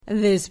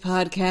This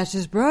podcast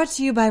is brought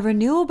to you by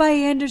Renewal by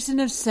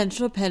Andersen of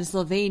Central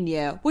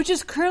Pennsylvania, which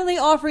is currently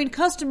offering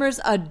customers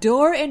a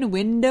door and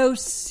window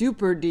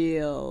super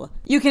deal.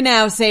 You can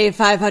now save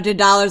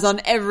 $500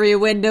 on every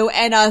window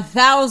and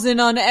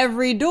 $1,000 on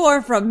every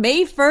door from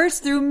May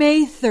 1st through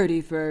May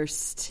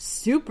 31st.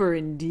 Super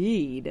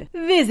indeed.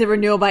 Visit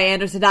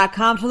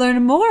renewalbyandersen.com to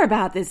learn more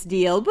about this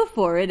deal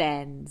before it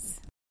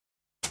ends.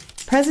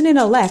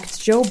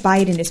 President-elect Joe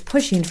Biden is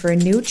pushing for a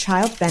new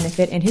child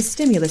benefit in his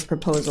stimulus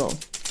proposal.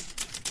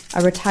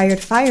 A retired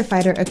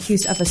firefighter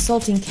accused of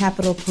assaulting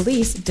Capitol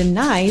Police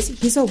denies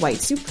he's a white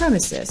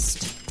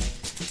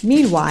supremacist.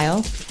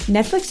 Meanwhile,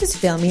 Netflix is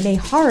filming a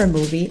horror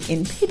movie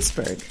in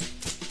Pittsburgh.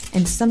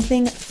 And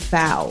something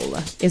foul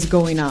is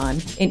going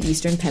on in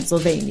eastern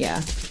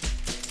Pennsylvania.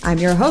 I'm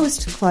your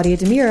host, Claudia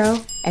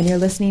DeMiro, and you're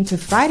listening to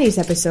Friday's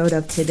episode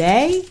of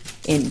Today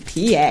in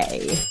PA.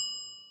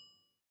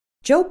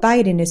 Joe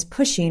Biden is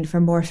pushing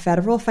for more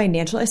federal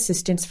financial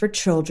assistance for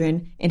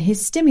children in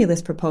his stimulus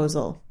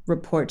proposal,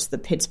 reports the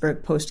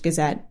Pittsburgh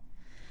Post-Gazette.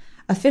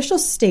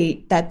 Officials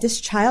state that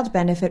this child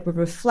benefit would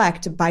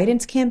reflect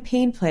Biden's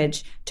campaign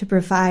pledge to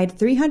provide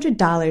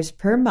 $300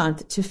 per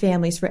month to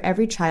families for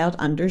every child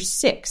under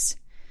 6.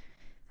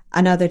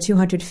 Another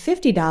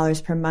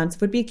 $250 per month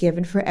would be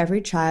given for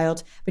every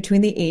child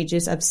between the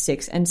ages of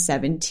 6 and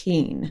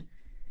 17.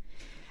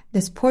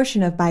 This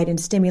portion of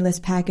Biden's stimulus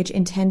package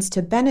intends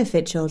to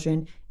benefit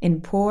children in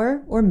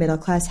poor or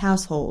middle-class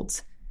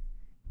households.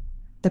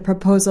 The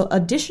proposal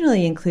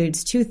additionally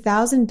includes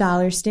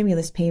 $2,000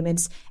 stimulus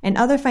payments and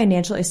other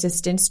financial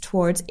assistance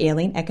towards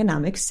ailing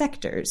economic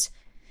sectors.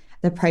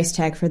 The price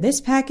tag for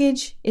this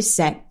package is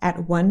set at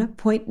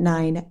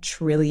 $1.9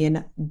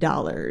 trillion.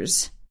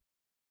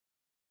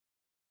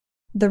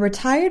 The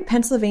retired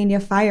Pennsylvania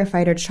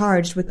firefighter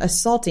charged with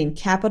assaulting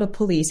Capitol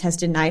Police has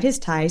denied his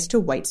ties to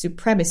white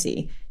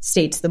supremacy,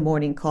 states the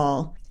Morning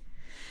Call.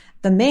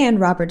 The man,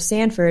 Robert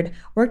Sanford,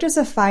 worked as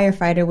a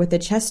firefighter with the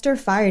Chester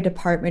Fire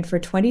Department for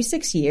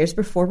 26 years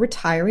before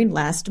retiring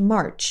last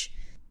March.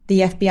 The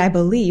FBI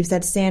believes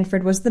that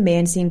Sanford was the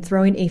man seen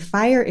throwing a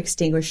fire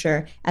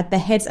extinguisher at the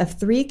heads of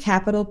 3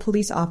 Capitol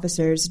Police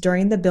officers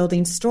during the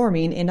building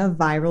storming in a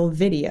viral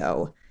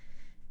video.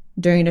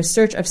 During a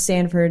search of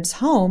Sanford's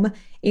home,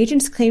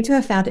 agents claim to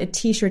have found a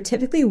T-shirt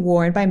typically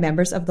worn by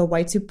members of the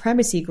white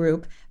supremacy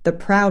group, the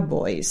Proud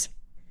Boys.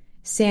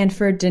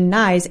 Sanford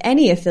denies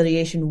any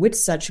affiliation with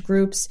such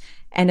groups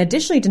and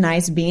additionally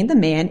denies being the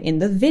man in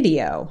the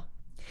video.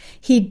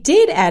 He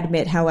did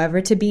admit,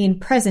 however, to being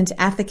present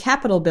at the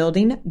Capitol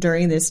building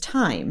during this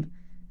time.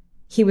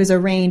 He was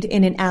arraigned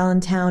in an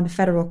Allentown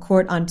federal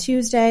court on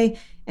Tuesday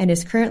and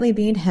is currently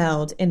being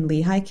held in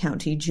Lehigh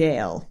County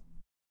Jail.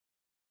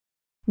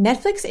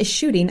 Netflix is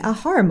shooting a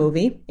horror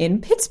movie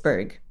in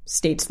Pittsburgh,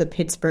 states the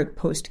Pittsburgh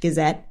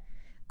Post-Gazette.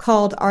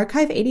 Called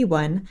Archive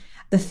 81,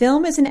 the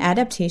film is an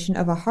adaptation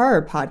of a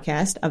horror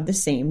podcast of the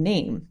same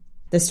name.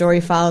 The story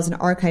follows an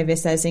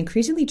archivist that is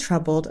increasingly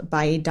troubled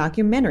by a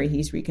documentary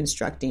he's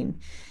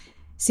reconstructing.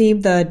 See,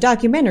 the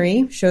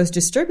documentary shows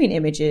disturbing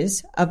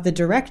images of the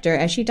director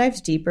as she dives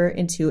deeper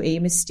into a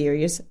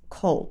mysterious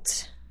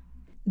cult.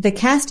 The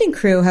cast and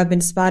crew have been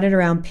spotted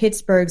around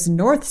Pittsburgh's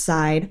north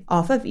side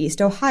off of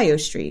East Ohio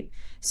Street.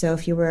 So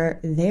if you were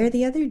there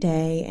the other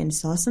day and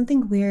saw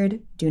something weird,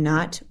 do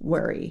not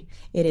worry.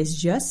 It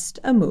is just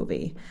a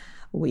movie.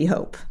 We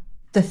hope.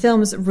 The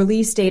film's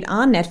release date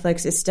on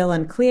Netflix is still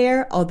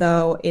unclear,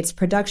 although its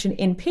production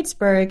in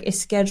Pittsburgh is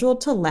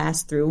scheduled to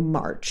last through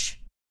March.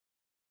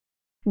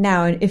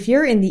 Now, if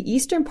you're in the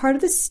eastern part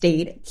of the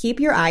state, keep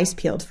your eyes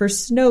peeled for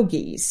snow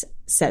geese,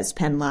 says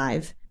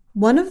PennLive.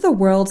 One of the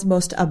world's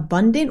most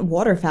abundant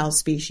waterfowl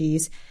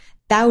species,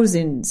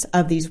 thousands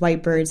of these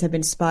white birds have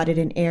been spotted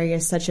in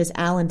areas such as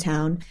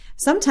Allentown,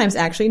 sometimes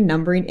actually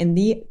numbering in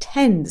the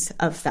tens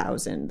of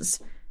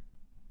thousands.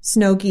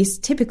 Snow geese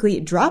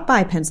typically drop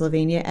by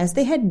Pennsylvania as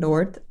they head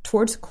north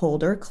towards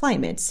colder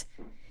climates.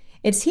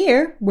 It's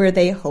here where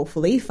they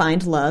hopefully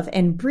find love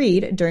and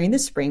breed during the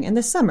spring and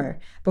the summer,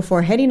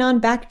 before heading on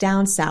back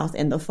down south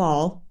in the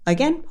fall,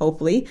 again,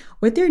 hopefully,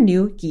 with their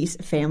new geese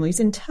families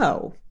in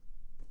tow.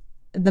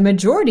 The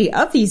majority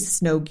of these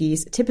snow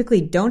geese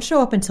typically don't show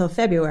up until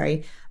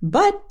February,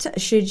 but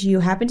should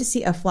you happen to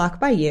see a flock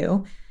by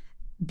you,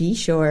 be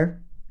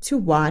sure to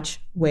watch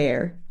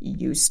where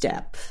you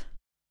step.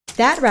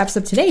 That wraps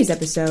up today's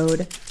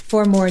episode.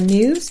 For more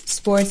news,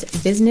 sports,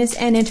 business,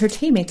 and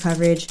entertainment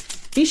coverage,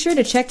 be sure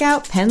to check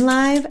out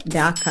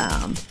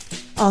PennLive.com.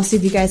 Also,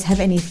 if you guys have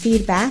any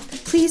feedback,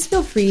 please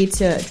feel free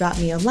to drop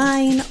me a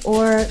line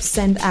or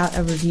send out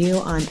a review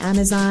on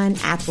Amazon,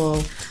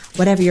 Apple,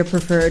 whatever your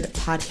preferred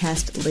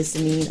podcast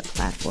listening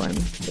platform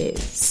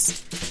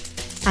is.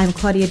 I'm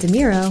Claudia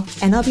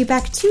DeMiro, and I'll be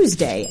back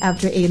Tuesday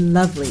after a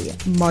lovely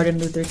Martin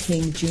Luther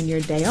King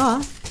Jr. day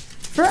off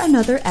for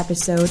another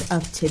episode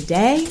of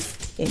Today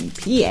in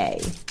PA.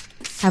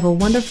 Have a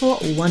wonderful,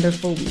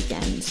 wonderful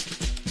weekend.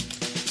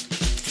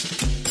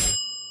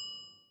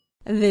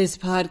 This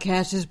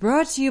podcast is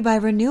brought to you by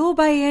Renewal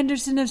by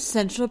Andersen of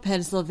Central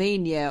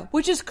Pennsylvania,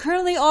 which is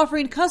currently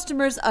offering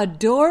customers a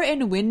door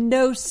and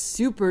window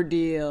super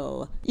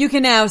deal. You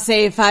can now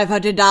save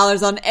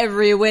 $500 on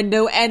every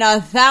window and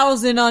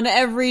 $1,000 on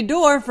every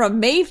door from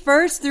May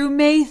 1st through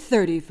May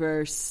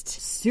 31st.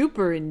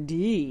 Super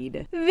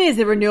indeed.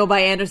 Visit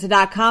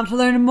renewalbyandersen.com to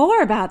learn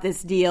more about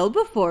this deal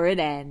before it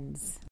ends.